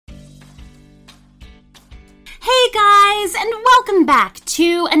Hey guys, and welcome back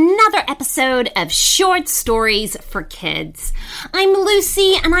to another episode of Short Stories for Kids. I'm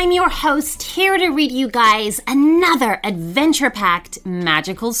Lucy, and I'm your host here to read you guys another adventure-packed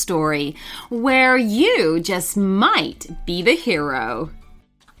magical story where you just might be the hero.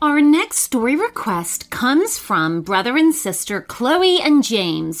 Our next story request comes from brother and sister Chloe and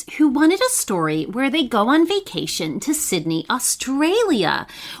James, who wanted a story where they go on vacation to Sydney, Australia,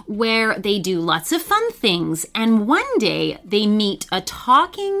 where they do lots of fun things, and one day they meet a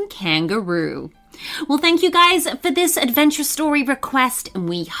talking kangaroo. Well, thank you guys for this adventure story request, and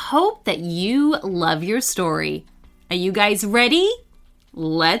we hope that you love your story. Are you guys ready?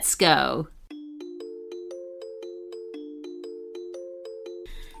 Let's go.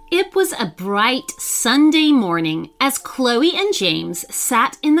 It was a bright Sunday morning as Chloe and James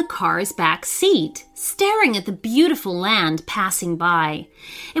sat in the car's back seat, staring at the beautiful land passing by.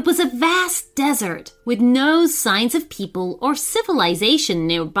 It was a vast desert with no signs of people or civilization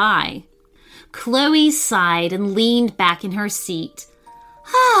nearby. Chloe sighed and leaned back in her seat.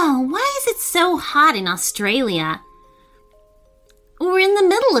 Oh, why is it so hot in Australia? We're in the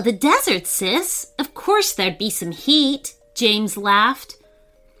middle of the desert, sis. Of course there'd be some heat, James laughed.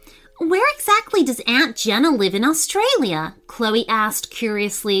 Where exactly does Aunt Jenna live in Australia? Chloe asked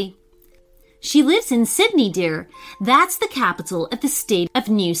curiously. She lives in Sydney, dear. That's the capital of the state of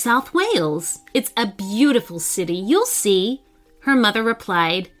New South Wales. It's a beautiful city, you'll see, her mother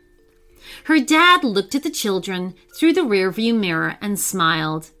replied. Her dad looked at the children through the rearview mirror and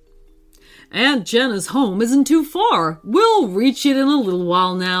smiled. Aunt Jenna's home isn't too far. We'll reach it in a little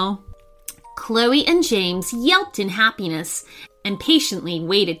while now. Chloe and James yelped in happiness and patiently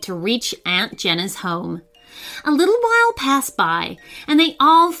waited to reach Aunt Jenna's home. A little while passed by, and they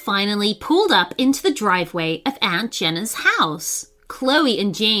all finally pulled up into the driveway of Aunt Jenna's house. Chloe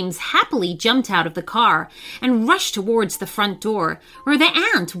and James happily jumped out of the car and rushed towards the front door, where their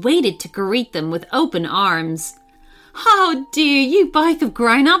aunt waited to greet them with open arms. Oh dear, you both have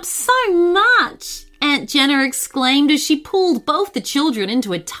grown up so much, Aunt Jenna exclaimed as she pulled both the children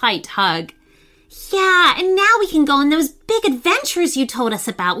into a tight hug. Yeah, and now we can go on those big adventures you told us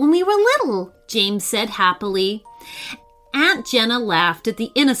about when we were little, James said happily. Aunt Jenna laughed at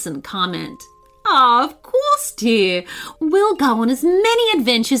the innocent comment. Oh, of course, dear. We'll go on as many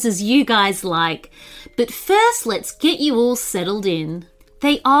adventures as you guys like. But first, let's get you all settled in.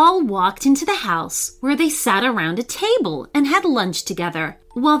 They all walked into the house where they sat around a table and had lunch together,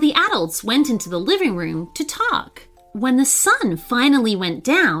 while the adults went into the living room to talk. When the sun finally went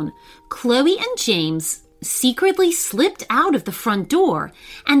down, Chloe and James secretly slipped out of the front door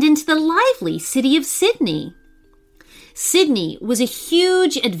and into the lively city of Sydney. Sydney was a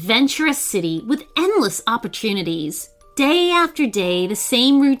huge, adventurous city with endless opportunities. Day after day, the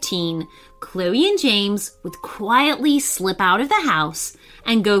same routine. Chloe and James would quietly slip out of the house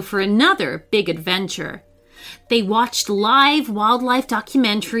and go for another big adventure. They watched live wildlife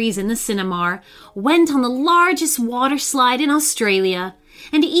documentaries in the cinema, went on the largest water slide in Australia,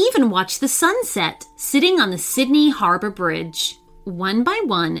 and even watched the sunset sitting on the Sydney Harbour Bridge. One by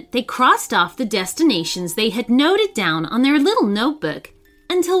one, they crossed off the destinations they had noted down on their little notebook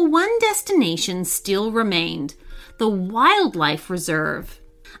until one destination still remained, the Wildlife Reserve.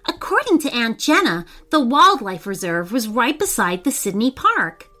 According to Aunt Jenna, the Wildlife Reserve was right beside the Sydney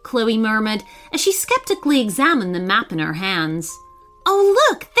Park, Chloe murmured as she skeptically examined the map in her hands. Oh,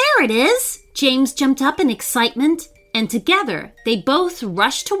 look, there it is! James jumped up in excitement, and together they both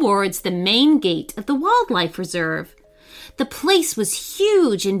rushed towards the main gate of the Wildlife Reserve. The place was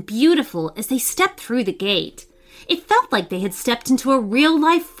huge and beautiful as they stepped through the gate. It felt like they had stepped into a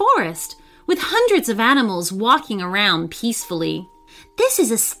real-life forest, with hundreds of animals walking around peacefully. This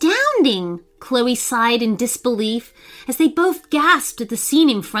is astounding, Chloe sighed in disbelief as they both gasped at the scene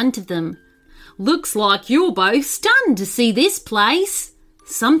in front of them. Looks like you're both stunned to see this place.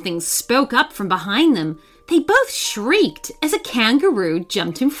 Something spoke up from behind them. They both shrieked as a kangaroo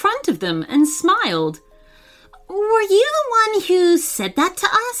jumped in front of them and smiled. Were you the one who said that to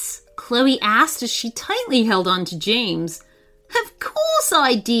us? Chloe asked as she tightly held on to James. Of course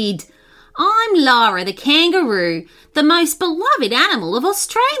I did. I'm Lara the kangaroo, the most beloved animal of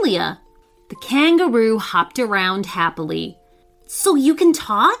Australia. The kangaroo hopped around happily. So you can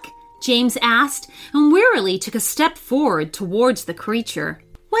talk? James asked, and wearily took a step forward towards the creature.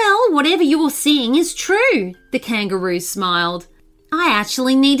 Well, whatever you're seeing is true, the kangaroo smiled. I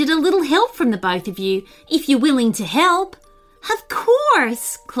actually needed a little help from the both of you, if you're willing to help. Of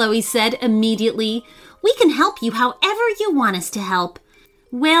course, Chloe said immediately. We can help you however you want us to help.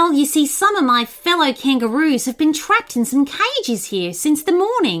 Well, you see, some of my fellow kangaroos have been trapped in some cages here since the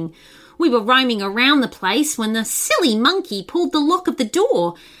morning. We were roaming around the place when the silly monkey pulled the lock of the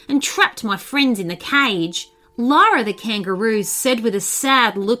door and trapped my friends in the cage. Lara the kangaroo said with a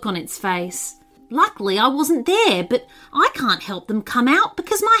sad look on its face. Luckily, I wasn't there, but I can't help them come out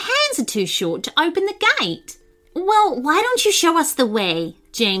because my hands are too short to open the gate. Well, why don't you show us the way,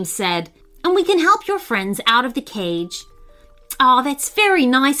 James said, and we can help your friends out of the cage. Oh, that's very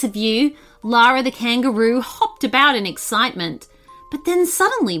nice of you. Lara the kangaroo hopped about in excitement, but then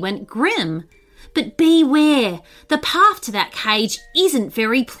suddenly went grim. But beware, the path to that cage isn't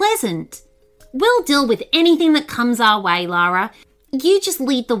very pleasant. We'll deal with anything that comes our way, Lara. You just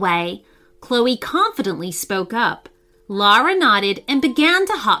lead the way. Chloe confidently spoke up. Lara nodded and began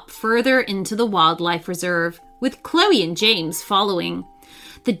to hop further into the wildlife reserve, with Chloe and James following.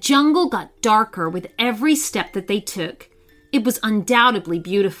 The jungle got darker with every step that they took. It was undoubtedly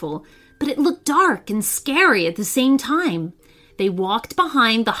beautiful, but it looked dark and scary at the same time. They walked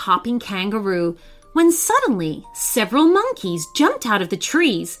behind the hopping kangaroo when suddenly several monkeys jumped out of the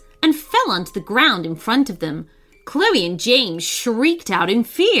trees and fell onto the ground in front of them. Chloe and James shrieked out in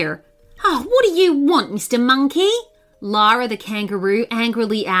fear. Oh, what do you want, Mr. Monkey? Lara the kangaroo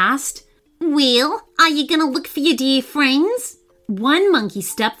angrily asked. Well, are you going to look for your dear friends? One monkey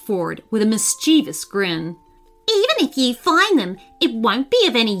stepped forward with a mischievous grin. Even if you find them, it won't be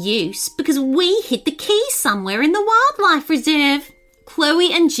of any use because we hid the key somewhere in the wildlife reserve.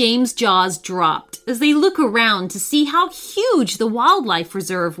 Chloe and James' jaws dropped as they look around to see how huge the wildlife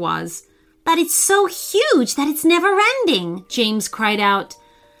reserve was. But it's so huge that it's never ending, James cried out.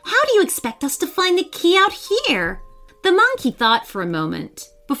 How do you expect us to find the key out here? The monkey thought for a moment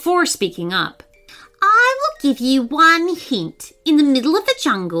before speaking up. I will give you one hint. In the middle of the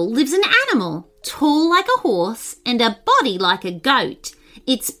jungle lives an animal, tall like a horse and a body like a goat.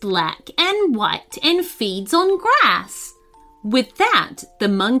 It's black and white and feeds on grass. With that, the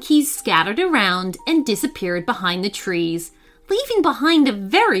monkeys scattered around and disappeared behind the trees, leaving behind a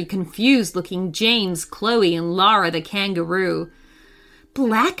very confused-looking James, Chloe, and Lara the kangaroo.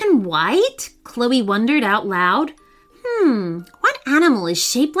 Black and white? Chloe wondered out loud. What animal is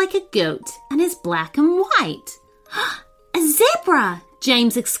shaped like a goat and is black and white? A zebra!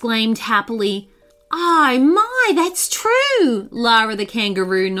 James exclaimed happily. Oh my, that's true! Lara the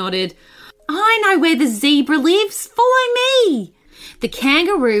kangaroo nodded. I know where the zebra lives. Follow me! The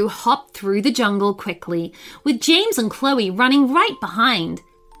kangaroo hopped through the jungle quickly, with James and Chloe running right behind.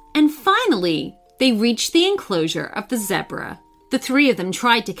 And finally, they reached the enclosure of the zebra. The three of them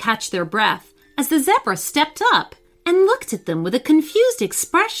tried to catch their breath as the zebra stepped up and looked at them with a confused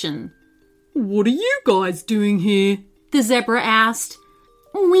expression. What are you guys doing here? The zebra asked.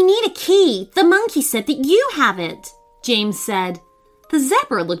 We need a key. The monkey said that you have it, James said. The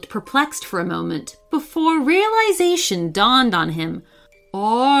zebra looked perplexed for a moment before realization dawned on him.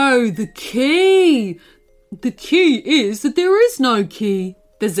 Oh, the key! The key is that there is no key,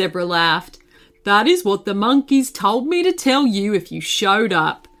 the zebra laughed. That is what the monkeys told me to tell you if you showed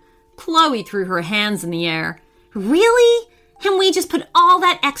up. Chloe threw her hands in the air. Really? And we just put all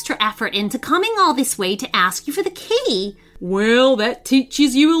that extra effort into coming all this way to ask you for the key? Well, that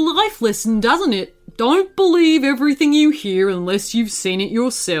teaches you a life lesson, doesn't it? Don't believe everything you hear unless you've seen it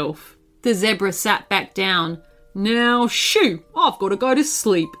yourself. The zebra sat back down. Now, shoo, I've got to go to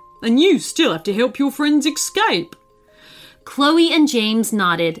sleep, and you still have to help your friends escape. Chloe and James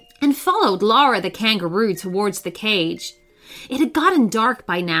nodded and followed Lara the kangaroo towards the cage. It had gotten dark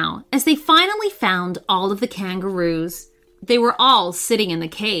by now as they finally found all of the kangaroos. They were all sitting in the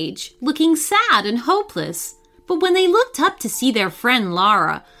cage, looking sad and hopeless. But when they looked up to see their friend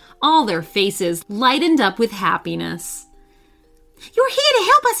Lara, all their faces lightened up with happiness. You're here to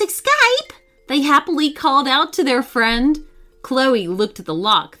help us escape, they happily called out to their friend. Chloe looked at the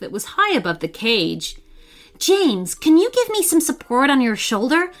lock that was high above the cage. James, can you give me some support on your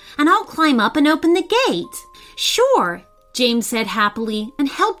shoulder and I'll climb up and open the gate? Sure, James said happily and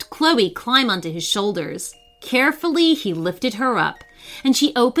helped Chloe climb onto his shoulders. Carefully, he lifted her up, and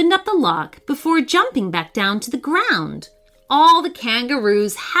she opened up the lock before jumping back down to the ground. All the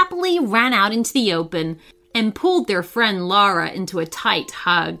kangaroos happily ran out into the open and pulled their friend Lara into a tight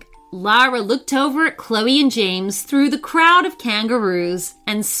hug. Lara looked over at Chloe and James through the crowd of kangaroos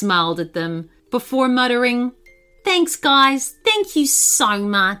and smiled at them before muttering, Thanks, guys. Thank you so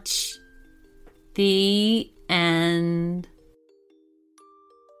much. The end.